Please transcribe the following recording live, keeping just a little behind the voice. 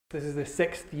This is the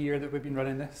 6th year that we've been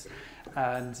running this,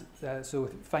 and so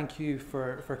thank you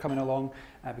for coming along,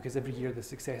 because every year the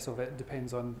success of it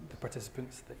depends on the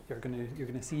participants that you're going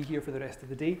to see here for the rest of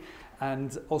the day,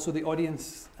 and also the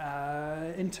audience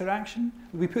interaction.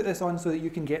 We put this on so that you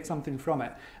can get something from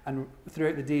it, and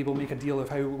throughout the day we'll make a deal of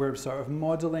how we're sort of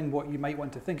modelling what you might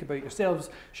want to think about yourselves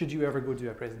should you ever go do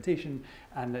a presentation,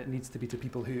 and it needs to be to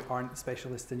people who aren't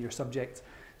specialists in your subject.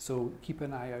 So keep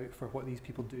an eye out for what these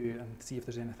people do and see if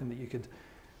there's anything that you could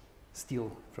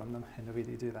steal from them in the way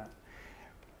they do that.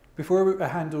 Before I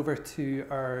hand over to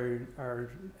our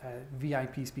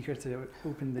VIP speaker to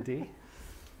open the day,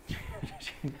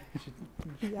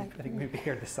 I think maybe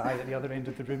heard the sigh at the other end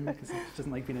of the room because she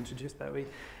doesn't like being introduced that way.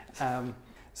 And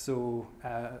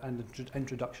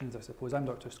introductions, I suppose. I'm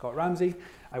Dr. Scott Ramsey.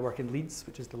 I work in LEADS,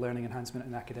 which is the Learning Enhancement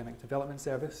and Academic Development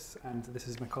Service, and this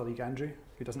is my colleague Andrew,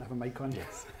 who doesn't have a mic on.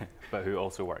 Yes, but who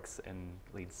also works in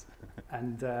LEADS.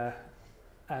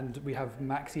 And we have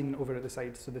Maxine over at the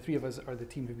side, so the three of us are the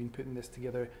team who've been putting this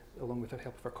together along with the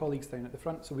help of our colleagues down at the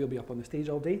front, so we'll be up on the stage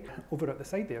all day. Over at the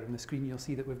side there on the screen you'll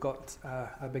see that we've got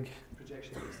a big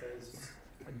projection that says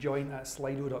join at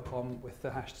slido.com with the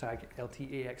hashtag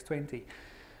LTAX20.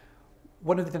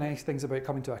 One of the nice things about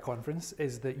coming to a conference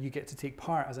is that you get to take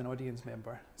part as an audience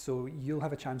member. So you'll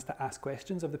have a chance to ask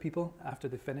questions of the people after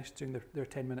they've finished during their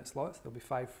 10-minute slots. There'll be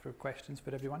 5 questions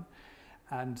for everyone.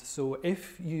 And so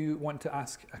if you want to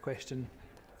ask a question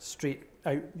straight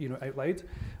out, out loud,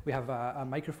 we have a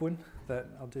microphone that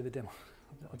I'll do the demo.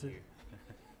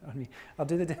 I'll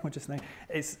do the demo just now.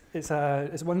 It's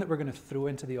one that we're going to throw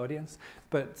into the audience,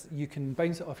 but you can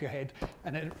bounce it off your head,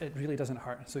 and it really doesn't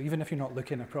hurt. So even if you're not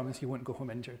looking, I promise you won't go home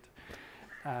injured.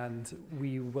 And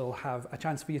we will have a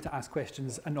chance for you to ask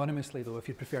questions anonymously, though, if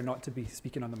you prefer not to be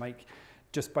speaking on the mic,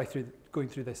 just by going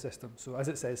through this system. So as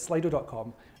it says,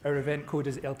 slido.com, our event code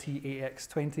is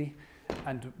LTAX20,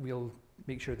 and we'll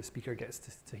make sure the speaker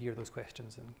gets to hear those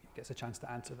questions and gets a chance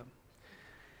to answer them.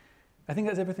 I think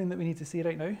that's everything that we need to say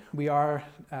right now. We are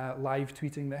live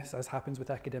tweeting this, as happens with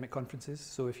academic conferences,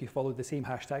 so if you follow the same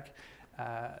hashtag,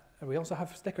 we also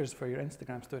have stickers for your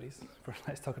Instagram stories for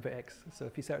Let's Talk About X. So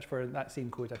if you search for that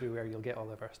same code everywhere, you'll get all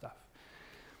of our stuff.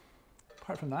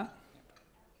 Apart from that,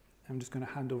 I'm just going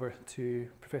to hand over to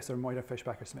Professor Moira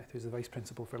Fischbacher-Smith, who's the Vice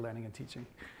Principal for Learning and Teaching,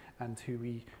 and who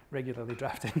we regularly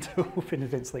draft into open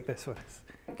events like this for us.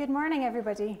 Good morning,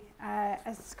 everybody.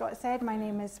 As Scott said, my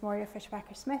name is Moira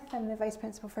Fischbacher-Smith. I'm the Vice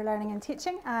Principal for Learning and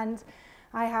Teaching, and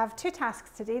I have 2 tasks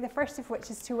today, the first of which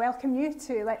is to welcome you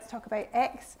to Let's Talk About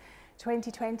X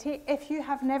 2020. If you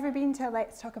have never been to a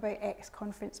Let's Talk About X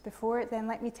conference before, then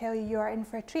let me tell you, you are in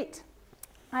for a treat.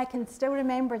 I can still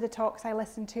remember the talks I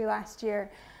listened to last year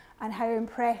and how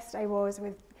impressed I was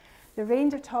with the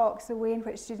range of talks, the way in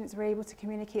which students were able to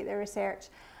communicate their research,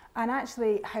 and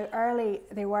actually how early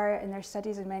they were in their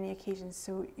studies on many occasions.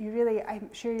 So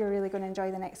I'm sure you're really going to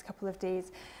enjoy the next couple of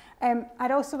days.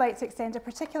 I'd also like to extend a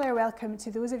particular welcome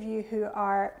to those of you who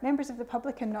are members of the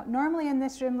public and not normally in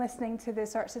this room listening to the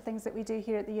sorts of things that we do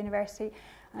here at the university.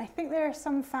 And I think there are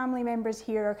some family members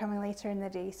here or coming later in the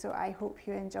day, so I hope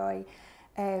you enjoy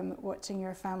watching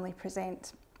your family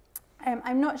present.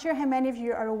 I'm not sure how many of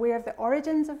you are aware of the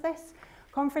origins of this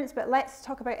conference, but Let's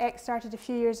Talk About X started a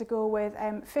few years ago with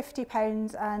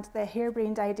 £50 and the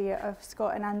harebrained idea of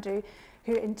Scott and Andrew,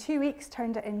 who in 2 weeks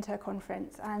turned it into a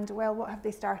conference. And well, what have they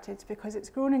started? Because it's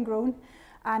grown and grown,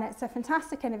 and it's a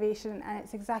fantastic innovation, and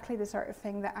it's exactly the sort of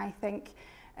thing that I think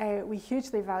we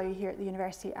hugely value here at the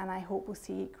university, and I hope we'll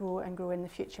see grow and grow in the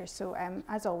future. So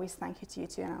as always, thank you to you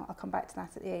two, and I'll come back to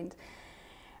that at the end.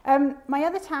 My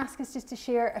other task is just to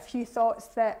share a few thoughts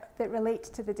that relate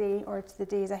to the day or to the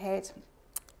days ahead.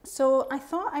 So I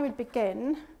thought I would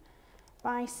begin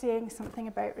by saying something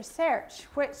about research,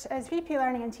 which as VP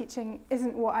Learning and Teaching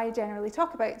isn't what I generally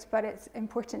talk about, but it's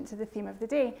important to the theme of the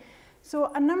day.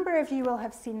 So a number of you will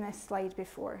have seen this slide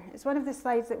before. It's one of the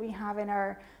slides that we have in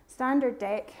our standard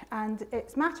deck, and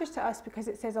it matters to us because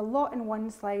it says a lot in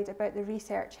one slide about the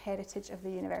research heritage of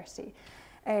the university.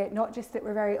 Not just that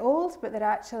we're very old, but that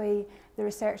actually the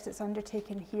research that's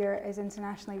undertaken here is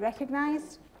internationally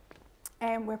recognised.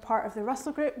 We're part of the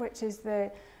Russell Group, which is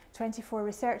the 24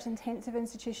 research-intensive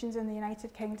institutions in the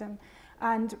United Kingdom,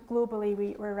 and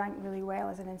globally we're ranked really well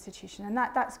as an institution, and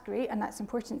that's great and that's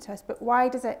important to us. But why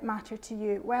does it matter to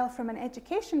you? Well, from an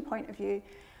education point of view,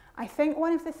 I think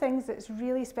one of the things that's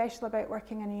really special about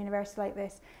working in a university like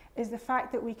this is the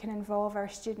fact that we can involve our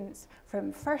students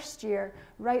from first year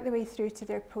right the way through to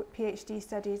their PhD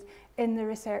studies in the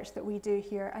research that we do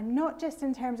here, and not just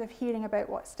in terms of hearing about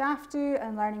what staff do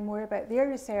and learning more about their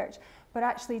research, but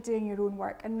actually doing your own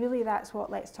work. And really that's what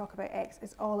Let's Talk About X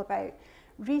is all about.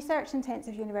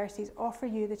 research-intensive universities offer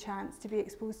you the chance to be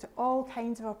exposed to all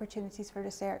kinds of opportunities for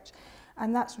research,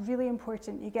 and that's really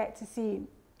important. You get to see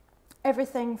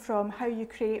everything from how you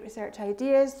create research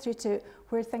ideas through to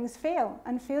where things fail,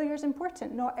 and failure is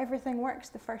important. Not everything works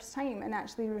the first time, and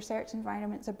actually the research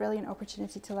environment is a brilliant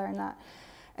opportunity to learn that.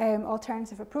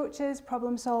 Alternative approaches,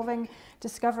 problem solving,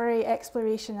 discovery,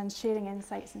 exploration and sharing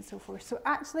insights and so forth. So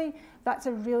actually that's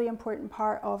a really important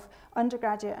part of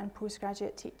undergraduate and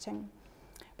postgraduate teaching.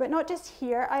 But not just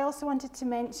here, I also wanted to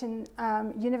mention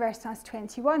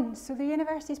LTAX20. So the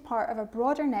university is part of a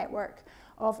broader network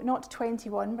of not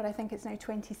 21, but I think it's now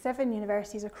 27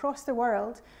 universities across the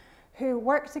world who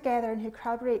work together and who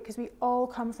collaborate, because we all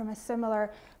come from a similar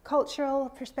cultural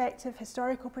perspective,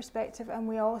 historical perspective, and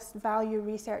we all value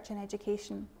research and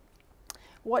education.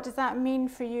 What does that mean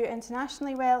for you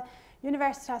internationally? Well,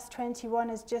 LTAX21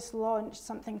 has just launched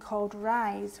something called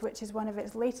RISE, which is one of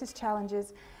its latest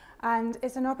challenges, and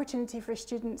it's an opportunity for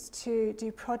students to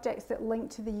do projects that link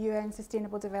to the UN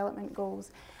Sustainable Development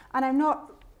Goals. And I'm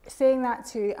not saying that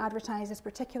to advertise this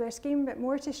particular scheme, but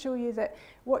more to show you that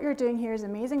what you're doing here is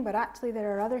amazing, but actually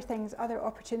there are other things, other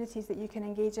opportunities that you can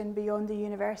engage in beyond the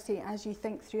university as you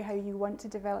think through how you want to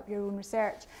develop your own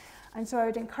research. And so I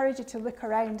would encourage you to look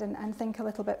around and think a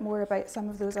little bit more about some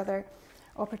of those other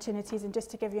opportunities. And just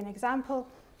to give you an example,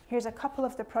 here's a couple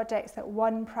of the projects that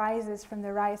won prizes from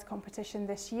the RISE competition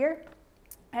this year.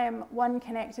 One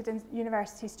connected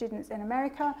university students in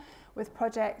America with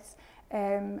projects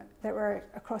that were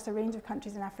across a range of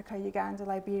countries in Africa, Uganda,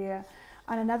 Liberia.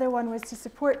 And another one was to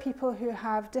support people who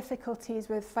have difficulties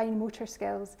with fine motor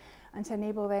skills and to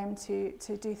enable them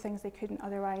to do things they couldn't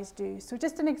otherwise do. So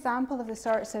just an example of the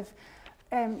sorts of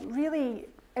really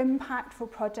impactful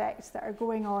projects that are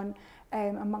going on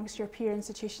amongst your peer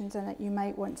institutions and that you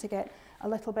might want to get a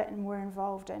little bit more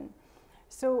involved in.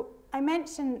 So I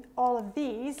mention all of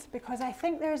these because I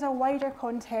think there's a wider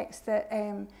context that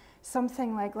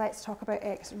something like Let's Talk About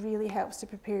X really helps to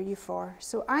prepare you for.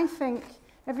 So I think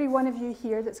every one of you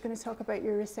here that's going to talk about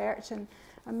your research and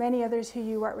many others who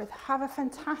you work with have a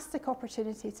fantastic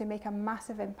opportunity to make a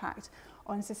massive impact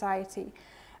on society.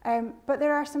 But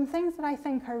there are some things that I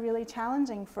think are really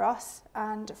challenging for us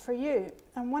and for you.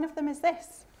 And one of them is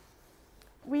this.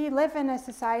 We live in a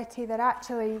society that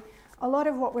actually a lot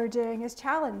of what we're doing is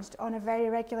challenged on a very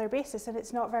regular basis, and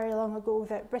it's not very long ago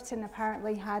that Britain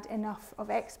apparently had enough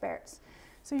of experts.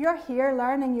 So you're here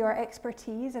learning your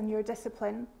expertise and your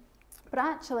discipline, but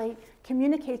actually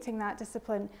communicating that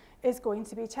discipline is going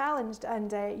to be challenged,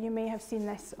 and you may have seen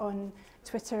this on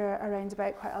Twitter around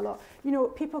about quite a lot. You know,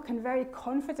 people can very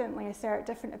confidently assert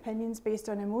different opinions based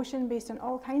on emotion, based on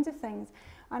all kinds of things,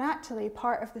 and actually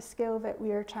part of the skill that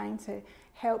we are trying to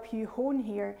help you hone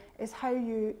here is how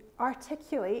you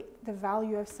articulate the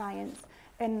value of science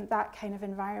in that kind of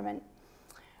environment.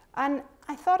 And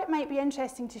I thought it might be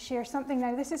interesting to share something.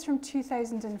 Now, this is from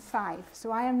 2005,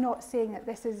 so I am not saying that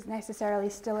this is necessarily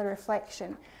still a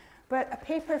reflection, but a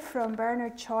paper from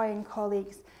Bernard Choi and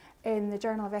colleagues in the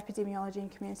Journal of Epidemiology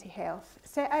and Community Health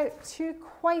set out two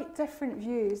quite different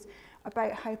views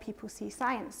about how people see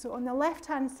science. So on the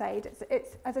left-hand side,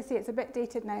 it's as I say, it's a bit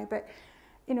dated now, but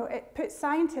you know, it puts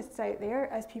scientists out there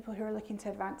as people who are looking to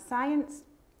advance science,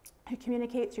 who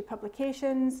communicate through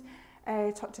publications,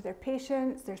 talk to their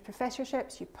patients, there's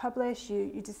professorships, you publish,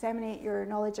 you disseminate your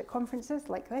knowledge at conferences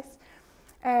like this.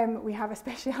 We have a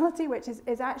speciality which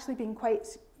is actually being quite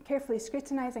carefully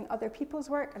scrutinising other people's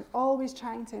work and always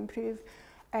trying to improve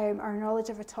our knowledge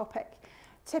of a topic.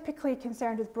 Typically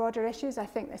concerned with broader issues. I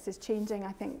think this is changing.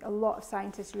 I think a lot of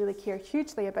scientists really care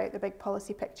hugely about the big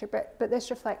policy picture, but this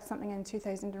reflects something in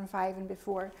 2005 and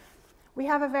before. We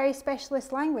have a very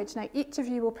specialist language. Now, each of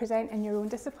you will present in your own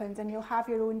disciplines and you'll have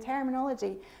your own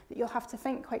terminology that you'll have to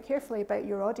think quite carefully about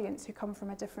your audience who come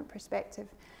from a different perspective.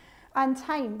 And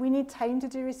time. We need time to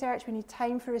do research. We need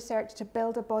time for research to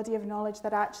build a body of knowledge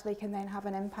that actually can then have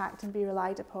an impact and be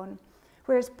relied upon.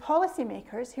 Whereas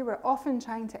policymakers, who we're often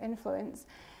trying to influence,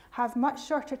 have much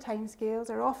shorter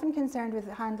timescales, are often concerned with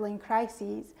handling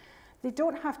crises. They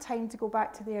don't have time to go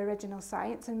back to the original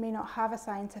science and may not have a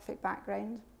scientific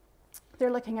background.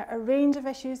 They're looking at a range of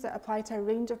issues that apply to a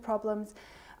range of problems,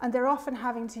 and they're often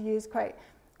having to use quite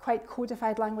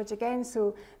codified language again.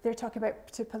 So they're talking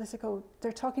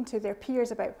to their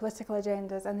peers about political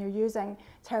agendas, and they're using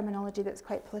terminology that's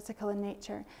quite political in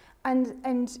nature.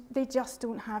 And they just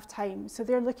don't have time. So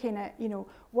they're looking at, you know,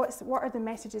 what are the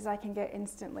messages I can get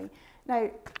instantly. Now,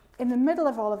 in the middle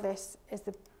of all of this is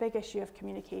the big issue of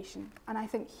communication. And I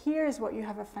think here's what you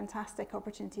have a fantastic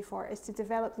opportunity for, is to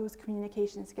develop those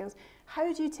communication skills.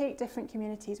 How do you take different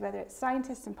communities, whether it's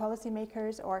scientists and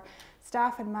policymakers or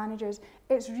staff and managers?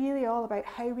 It's really all about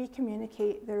how we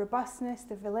communicate the robustness,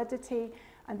 the validity,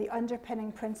 and the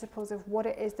underpinning principles of what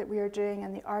it is that we are doing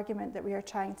and the argument that we are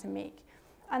trying to make.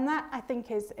 And that, I think,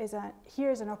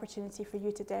 here's an opportunity for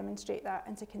you to demonstrate that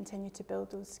and to continue to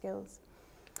build those skills.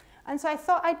 And so I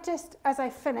thought I'd just, as I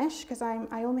finish, because I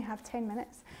only have 10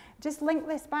 minutes, just link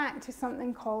this back to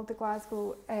something called the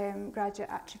Glasgow Graduate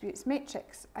Attributes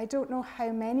Matrix. I don't know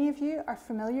how many of you are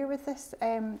familiar with this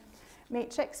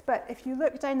matrix, but if you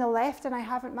look down the left, and I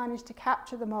haven't managed to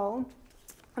capture them all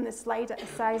on the slide at the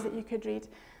size that you could read,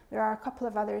 there are a couple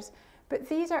of others, but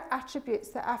these are attributes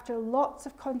that after lots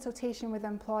of consultation with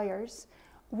employers,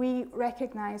 we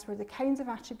recognise were the kinds of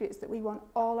attributes that we want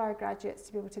all our graduates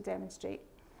to be able to demonstrate.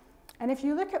 And if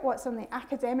you look at what's on the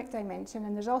academic dimension,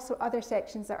 and there's also other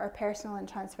sections that are personal and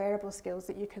transferable skills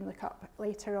that you can look up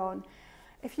later on.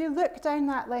 If you look down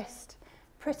that list,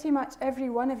 pretty much every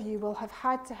one of you will have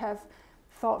had to have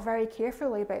thought very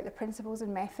carefully about the principles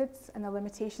and methods and the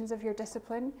limitations of your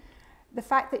discipline. The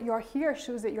fact that you're here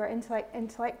shows that you're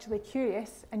intellectually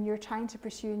curious and you're trying to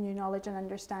pursue new knowledge and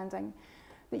understanding.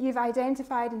 That you've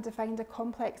identified and defined a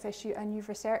complex issue and you've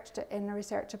researched it in a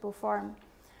researchable form.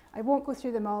 I won't go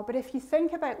through them all, but if you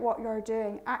think about what you're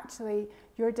doing, actually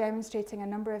you're demonstrating a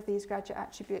number of these graduate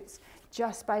attributes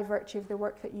just by virtue of the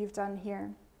work that you've done here.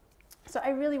 So I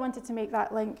really wanted to make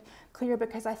that link clear,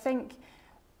 because I think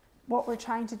what we're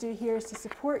trying to do here is to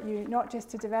support you, not just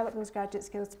to develop those graduate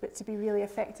skills, but to be really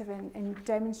effective in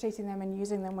demonstrating them and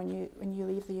using them when you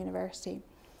leave the university.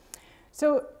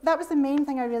 So that was the main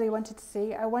thing I really wanted to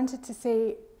say. I wanted to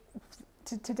say,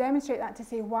 to demonstrate that, to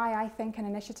say why I think an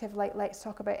initiative like Let's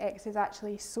Talk About X is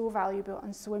actually so valuable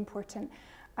and so important.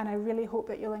 And I really hope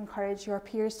that you'll encourage your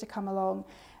peers to come along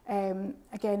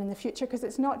again in the future, because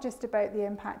it's not just about the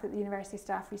impact that the university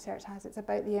staff research has, it's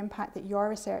about the impact that your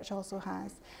research also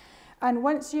has. And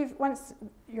once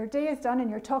your day is done and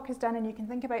your talk is done and you can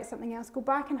think about something else, go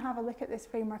back and have a look at this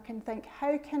framework and think,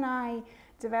 how can I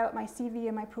develop my CV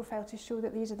and my profile to show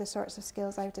that these are the sorts of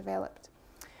skills I've developed?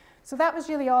 So that was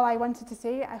really all I wanted to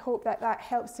say. I hope that that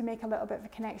helps to make a little bit of a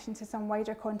connection to some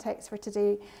wider context for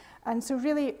today. And so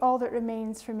really all that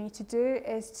remains for me to do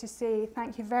is to say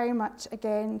thank you very much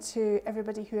again to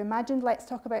everybody who imagined Let's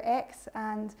Talk About X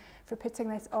and for putting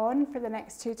this on for the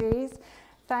next 2 days.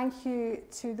 Thank you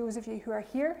to those of you who are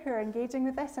here, who are engaging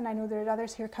with this, and I know there are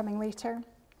others who are coming later.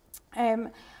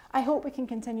 I hope we can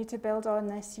continue to build on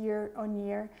this year on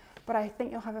year, but I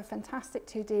think you'll have a fantastic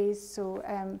 2 days, so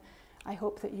I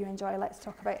hope that you enjoy Let's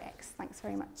Talk About X. Thanks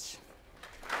very much.